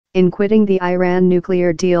In quitting the Iran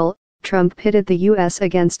nuclear deal, Trump pitted the U.S.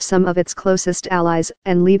 against some of its closest allies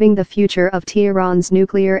and leaving the future of Tehran's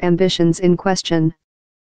nuclear ambitions in question.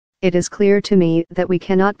 It is clear to me that we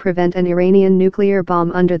cannot prevent an Iranian nuclear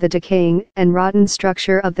bomb under the decaying and rotten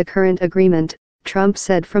structure of the current agreement, Trump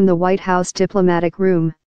said from the White House diplomatic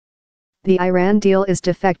room. The Iran deal is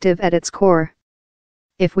defective at its core.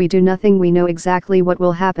 If we do nothing, we know exactly what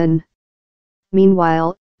will happen.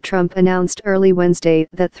 Meanwhile, Trump announced early Wednesday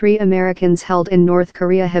that 3 Americans held in North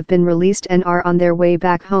Korea have been released and are on their way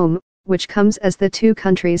back home, which comes as the two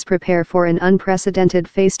countries prepare for an unprecedented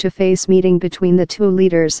face-to-face meeting between the two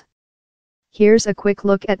leaders. Here's a quick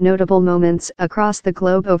look at notable moments across the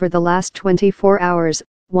globe over the last 24 hours.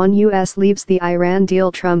 1. U.S. leaves the Iran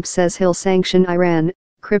deal. Trump says he'll sanction Iran,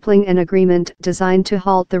 crippling an agreement designed to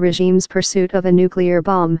halt the regime's pursuit of a nuclear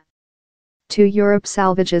bomb. 2. Europe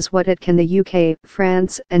salvages what it can. The UK,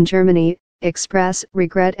 France, and Germany express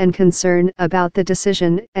regret and concern about the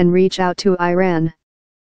decision and reach out to Iran.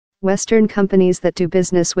 Western companies that do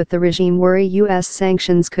business with the regime worry U.S.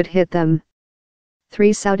 sanctions could hit them.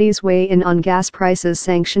 3. Saudis weigh in on gas prices.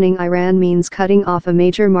 Sanctioning Iran means cutting off a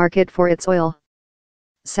major market for its oil.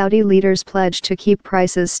 Saudi leaders pledge to keep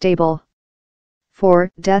prices stable.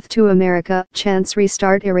 4. Death to America. Chance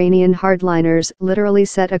restart. Iranian hardliners literally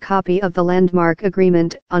set a copy of the landmark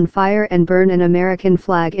agreement on fire and burn an American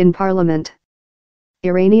flag in parliament.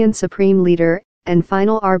 Iranian supreme leader, and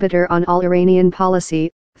final arbiter on all Iranian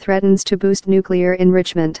policy, threatens to boost nuclear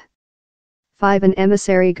enrichment. 5. An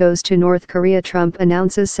emissary goes to North Korea. Trump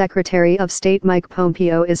announces Secretary of State Mike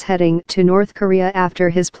Pompeo is heading to North Korea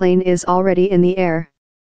after his plane is already in the air.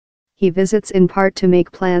 He visits in part to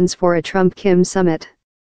make plans for a Trump-Kim summit.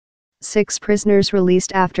 6. Prisoners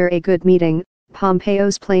released after a good meeting.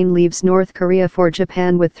 Pompeo's plane leaves North Korea for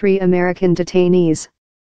Japan with 3 American detainees.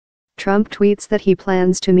 Trump tweets that he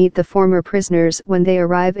plans to meet the former prisoners when they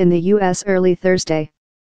arrive in the U.S. early Thursday.